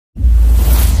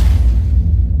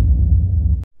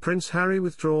Prince Harry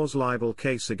withdraws libel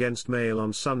case against Mail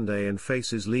on Sunday and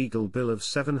faces legal bill of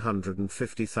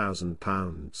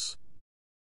 £750,000.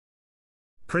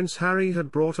 Prince Harry had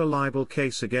brought a libel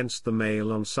case against the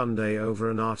Mail on Sunday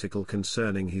over an article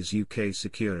concerning his UK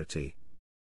security.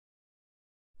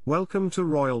 Welcome to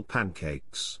Royal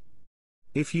Pancakes.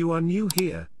 If you are new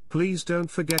here, please don't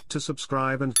forget to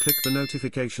subscribe and click the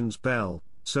notifications bell,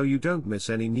 so you don't miss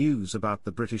any news about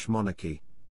the British monarchy.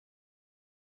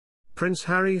 Prince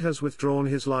Harry has withdrawn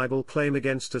his libel claim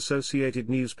against Associated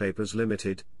Newspapers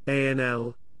Limited,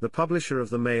 ANL, the publisher of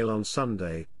the Mail on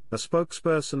Sunday, a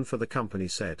spokesperson for the company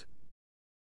said.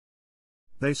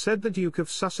 They said the Duke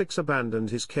of Sussex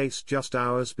abandoned his case just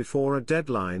hours before a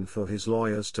deadline for his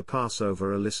lawyers to pass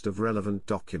over a list of relevant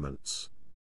documents.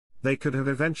 They could have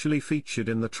eventually featured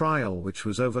in the trial, which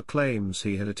was over claims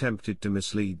he had attempted to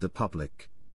mislead the public.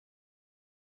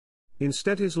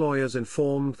 Instead, his lawyers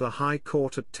informed the High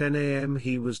Court at 10 a.m.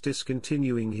 he was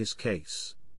discontinuing his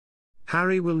case.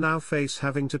 Harry will now face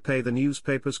having to pay the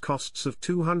newspaper's costs of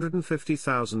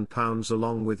 £250,000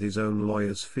 along with his own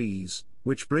lawyer's fees,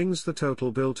 which brings the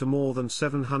total bill to more than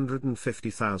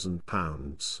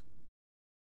 £750,000.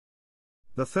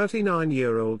 The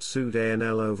 39-year-old sued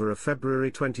ANL over a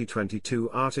February 2022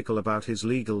 article about his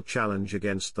legal challenge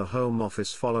against the Home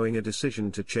Office following a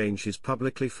decision to change his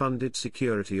publicly funded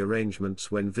security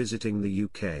arrangements when visiting the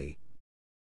UK.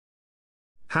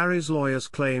 Harry's lawyers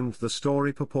claimed the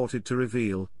story purported to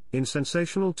reveal, in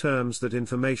sensational terms, that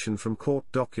information from court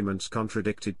documents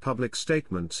contradicted public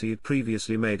statements he had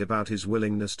previously made about his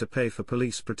willingness to pay for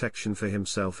police protection for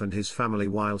himself and his family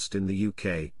whilst in the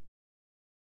UK.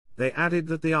 They added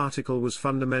that the article was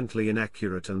fundamentally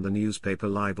inaccurate and the newspaper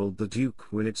libelled the Duke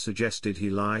when it suggested he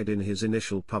lied in his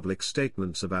initial public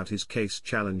statements about his case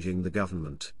challenging the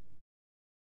government.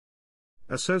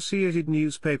 Associated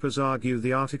newspapers argue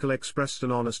the article expressed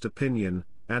an honest opinion,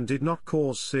 and did not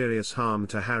cause serious harm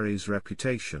to Harry's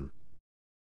reputation.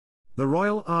 The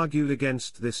Royal argued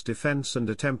against this defence and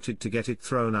attempted to get it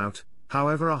thrown out,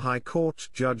 however a High Court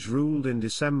judge ruled in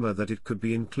December that it could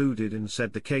be included and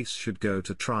said the case should go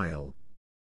to trial.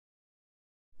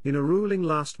 In a ruling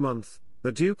last month,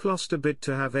 the Duke lost a bid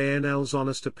to have ANL's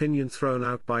honest opinion thrown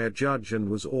out by a judge and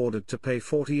was ordered to pay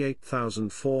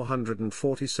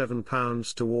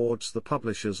 £48,447 towards the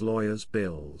publisher's lawyers'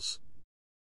 bills.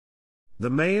 The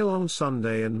Mail on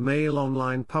Sunday and Mail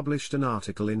Online published an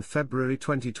article in February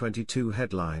 2022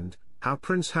 headlined, "How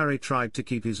Prince Harry Tried to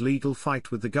Keep His Legal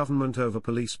Fight with the Government Over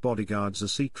Police Bodyguards a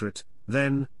Secret."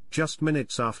 Then, just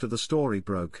minutes after the story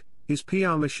broke, his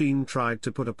PR machine tried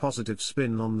to put a positive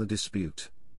spin on the dispute.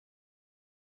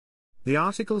 The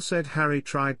article said Harry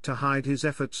tried to hide his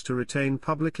efforts to retain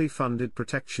publicly funded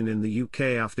protection in the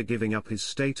UK after giving up his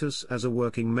status as a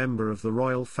working member of the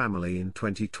royal family in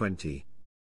 2020.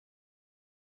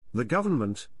 The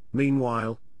government,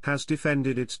 meanwhile, has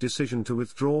defended its decision to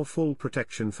withdraw full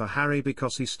protection for Harry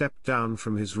because he stepped down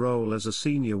from his role as a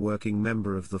senior working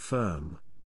member of the firm.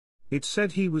 It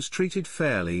said he was treated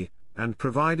fairly, and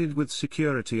provided with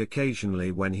security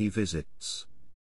occasionally when he visits.